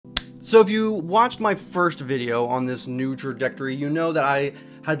So if you watched my first video on this new trajectory, you know that I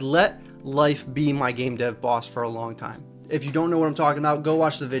had let life be my game dev boss for a long time. If you don't know what I'm talking about, go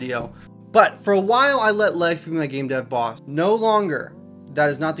watch the video. But for a while, I let life be my game dev boss. No longer. That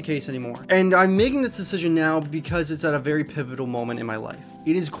is not the case anymore. And I'm making this decision now because it's at a very pivotal moment in my life.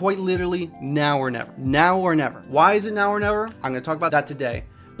 It is quite literally now or never. Now or never. Why is it now or never? I'm gonna talk about that today.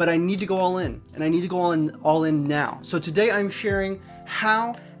 But I need to go all in, and I need to go all in now. So today I'm sharing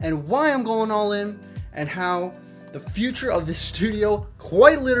how and why I'm going all in, and how the future of this studio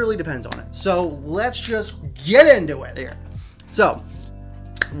quite literally depends on it. So let's just get into it here. So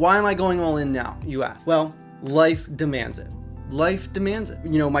why am I going all in now, you ask? Well, life demands it. Life demands it.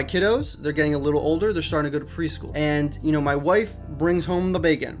 You know, my kiddos, they're getting a little older. They're starting to go to preschool. And, you know, my wife brings home the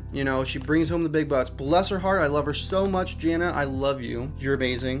bacon. You know, she brings home the big bucks. Bless her heart. I love her so much. Jana, I love you. You're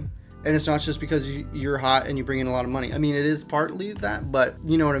amazing. And it's not just because you're hot and you bring in a lot of money. I mean, it is partly that, but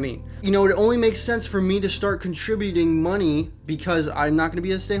you know what I mean. You know, it only makes sense for me to start contributing money because I'm not going to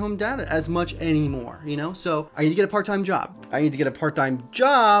be a stay-home dad as much anymore, you know? So I need to get a part-time job. I need to get a part-time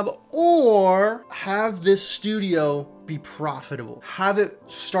job or have this studio be profitable. Have it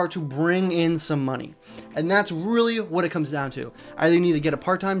start to bring in some money. And that's really what it comes down to. I either need to get a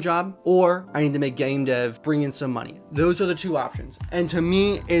part-time job or I need to make game dev bring in some money. Those are the two options. And to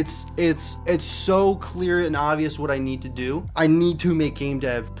me, it's so clear and obvious what I need to do. I need to make game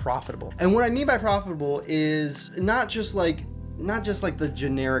dev profitable. And what I mean by profitable is not just like the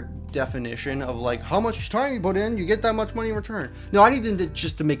generic definition of like how much time you put in, you get that much money in return. No, I need to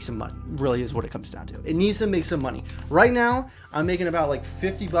just to make some money, really is what it comes down to. It needs to make some money. Right now, I'm making about like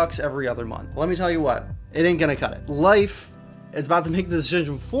 50 bucks every other month. Let me tell you what, it ain't gonna cut it. Life is about to make the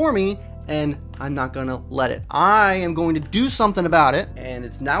decision for me and I'm not gonna let it. I am going to do something about it and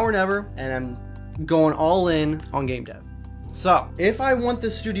it's now or never, and I'm going all in on game dev. So if I want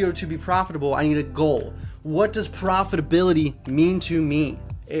this studio to be profitable, I need a goal. What does profitability mean to me?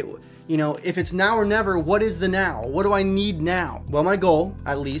 You know, if it's now or never, what is the now? What do I need now? Well, my goal,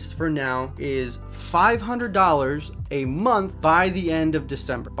 at least for now, is $500 a month by the end of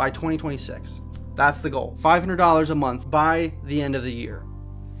December, by 2026. That's the goal. $500 a month by the end of the year.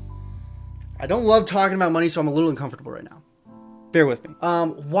 I don't love talking about money, so I'm a little uncomfortable right now. Bear with me.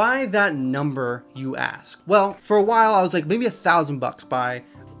 Why that number, you ask? Well, for a while, I was like, maybe $1,000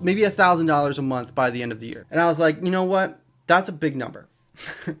 maybe $1,000 a month by the end of the year. And I was like, you know what? That's a big number.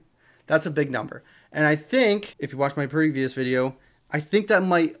 That's a big number. And I think, if you watch my previous video, I think that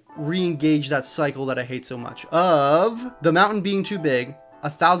might re-engage that cycle that I hate so much of the mountain being too big,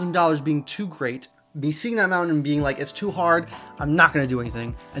 $1,000 being too great, me seeing that mountain and being like, it's too hard, I'm not gonna do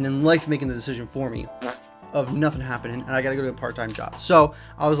anything, and then life making the decision for me of nothing happening, and I gotta go to a part-time job. So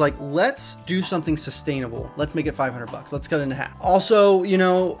I was like, let's do something sustainable. Let's make it 500 bucks. Let's cut it in half. Also, you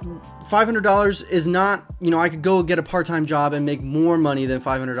know, $500 is not, you know, I could go get a part-time job and make more money than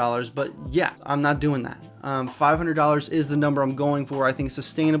 $500, but yeah, I'm not doing that. $500 is the number I'm going for. I think it's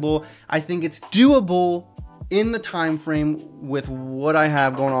sustainable. I think it's doable in the time frame with what I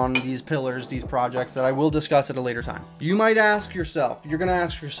have going on, these pillars, these projects that I will discuss at a later time. You might ask yourself, you're gonna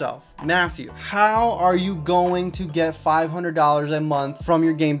ask yourself, Matthew, how are you going to get $500 a month from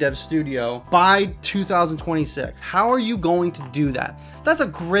your game dev studio by 2026? How are you going to do that? That's a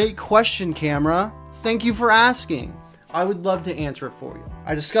great question, Camera. Thank you for asking. I would love to answer it for you.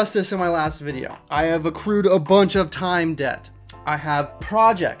 I discussed this in my last video. I have accrued a bunch of time debt. I have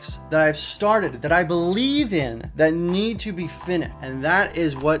projects that I've started that I believe in that need to be finished. And that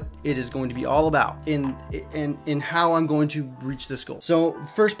is what it is going to be all about in how I'm going to reach this goal. So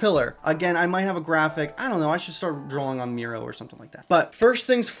first pillar, again, I might have a graphic. I don't know. I should start drawing on Miro or something like that. But first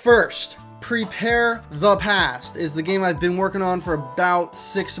things first, Prepare the Past is the game I've been working on for about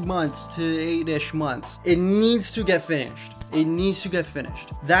 6 months to 8-ish months. It needs to get finished. It needs to get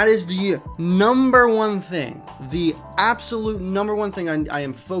finished. That is the number one thing. The absolute number one thing I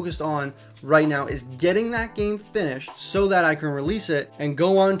am focused on right now is getting that game finished so that I can release it and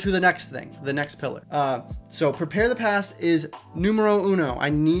go on to the next thing, the next pillar. So Prepare the Past is numero uno. I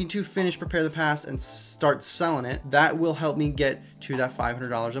need to finish Prepare the Past and start selling it. That will help me get to that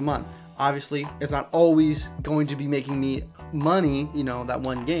 $500 a month. Obviously, it's not always going to be making me money, you know, that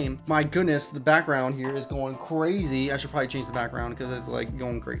one game. My goodness, the background here is going crazy. I should probably change the background because it's like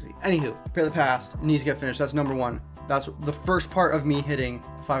going crazy. Anywho, Prepare the Past needs to get finished. That's number one. That's the first part of me hitting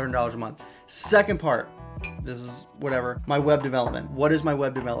 $500 a month. Second part, this is whatever, my web development. What is my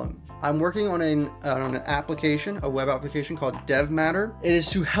web development? I'm working on an application, a web application called DevMatter. It is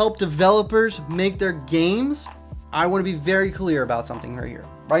to help developers make their games. I want to be very clear about something right here.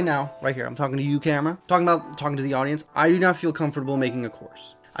 Right now, right here, I'm talking to you, Camera. Talking to the audience. I do not feel comfortable making a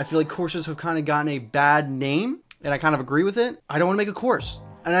course. I feel like courses have kind of gotten a bad name, and I kind of agree with it. I don't want to make a course.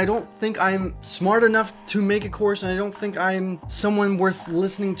 And I don't think I'm smart enough to make a course, and I don't think I'm someone worth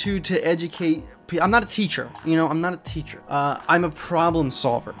listening to educate. I'm not a teacher, you know, I'm not a teacher. I'm a problem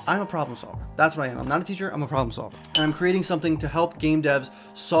solver. I'm a problem solver. That's what I am. I'm not a teacher, I'm a problem solver. And I'm creating something to help game devs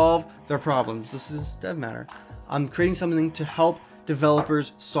solve their problems. This is Dev Matter. I'm creating something to help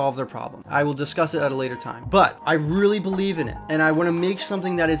developers solve their problem. I will discuss it at a later time, but I really believe in it. And I want to make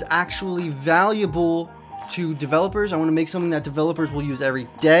something that is actually valuable to developers. I want to make something that developers will use every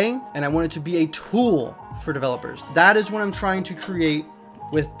day, and I want it to be a tool for developers. That is what I'm trying to create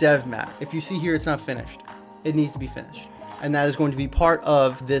with Dev Matter. If you see here, it's not finished. It needs to be finished, and that is going to be part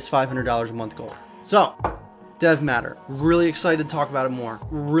of this $500 a month goal. So, Dev Matter, really excited to talk about it more.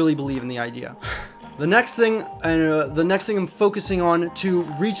 Really believe in the idea. The next thing I'm focusing on to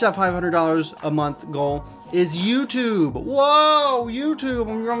reach that $500 a month goal is YouTube. Whoa, YouTube!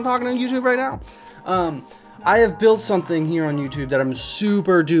 I'm talking on YouTube right now. I have built something here on YouTube that I'm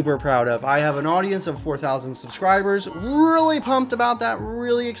super duper proud of. I have an audience of 4,000 subscribers. Really pumped about that.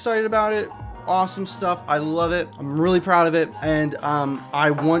 Really excited about it. Awesome stuff. I love it. I'm really proud of it. And I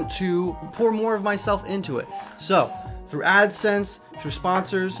want to pour more of myself into it. So through AdSense, through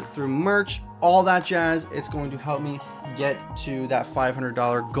sponsors, through merch, all that jazz, it's going to help me get to that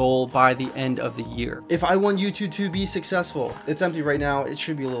 $500 goal by the end of the year. If I want YouTube to be successful, it's empty right now. It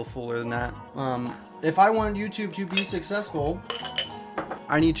should be a little fuller than that. If I want YouTube to be successful,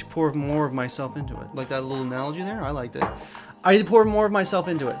 I need to pour more of myself into it. Like that little analogy there, I liked it. I need to pour more of myself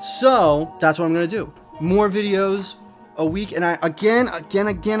into it. So that's what I'm gonna do. More videos a week. And I, again,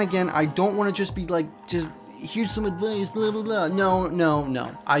 I don't wanna just be like, just here's some advice, blah, blah, blah.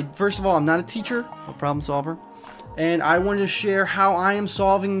 No. First of all, I'm not a teacher, I'm a problem solver. And I wanted to share how I am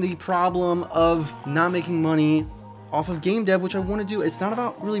solving the problem of not making money off of game dev, which I want to do. It's not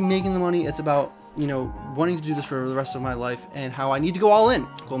about really making the money. It's about, you know, wanting to do this for the rest of my life, and how I need to go all in.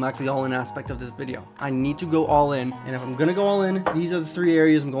 Going back to the all-in aspect of this video. I need to go all in, and if I'm gonna go all in, these are the 3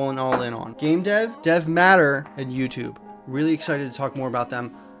 areas I'm going all in on. Game dev, Dev Matter, and YouTube. Really excited to talk more about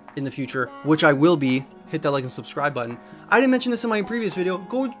them in the future, which I will be. Hit that like and subscribe button. I didn't mention this in my previous video.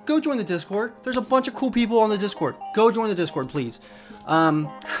 Go join the Discord. There's a bunch of cool people on the Discord. Go join the Discord, please.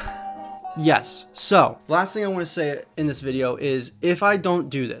 Yes. So, last thing I want to say in this video is, if I don't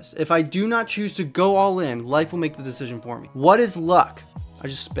do this, if I do not choose to go all in, life will make the decision for me. What is luck? I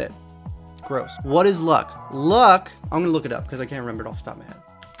just spit. Gross. What is luck? Luck, I'm gonna look it up because I can't remember it off the top of my head.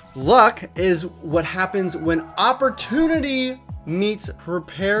 Luck is what happens when opportunity meets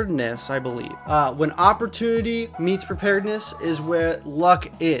preparedness, I believe. When opportunity meets preparedness is where luck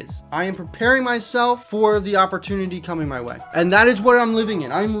is. I am preparing myself for the opportunity coming my way. And that is what I'm living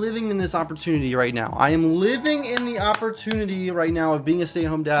in. I'm living in this opportunity right now. I am living in the opportunity right now of being a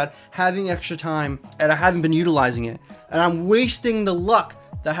stay-at-home dad, having extra time, and I haven't been utilizing it. And I'm wasting the luck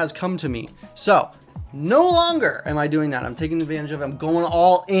that has come to me. So, no longer am I doing that. I'm taking advantage of it. I'm going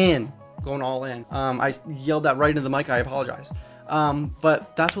all in. Going all in. I yelled that right into the mic. I apologize.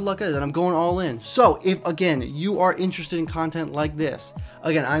 But that's what luck is, and I'm going all in. So if, again, you are interested in content like this,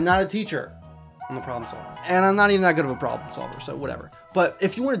 again, I'm not a teacher, I'm a problem solver, and I'm not even that good of a problem solver, so whatever. But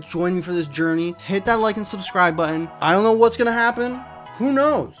if you want to join me for this journey, hit that like and subscribe button. I don't know what's gonna happen. Who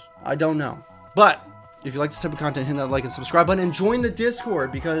knows? I don't know. But if you like this type of content, hit that like and subscribe button, and join the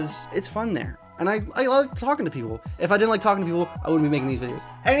Discord, because it's fun there. And I like talking to people. If I didn't like talking to people, I wouldn't be making these videos.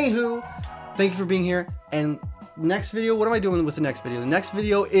 Anywho, thank you for being here, and next video, what am I doing with the next video? The next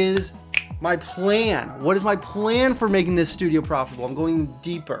video is my plan. What is my plan for making this studio profitable? I'm going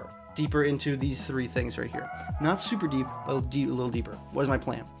deeper into these 3 things right here. Not super deep, but a little deeper. What is my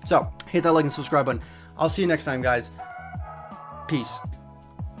plan? So hit that like and subscribe button. I'll see you next time, guys. Peace.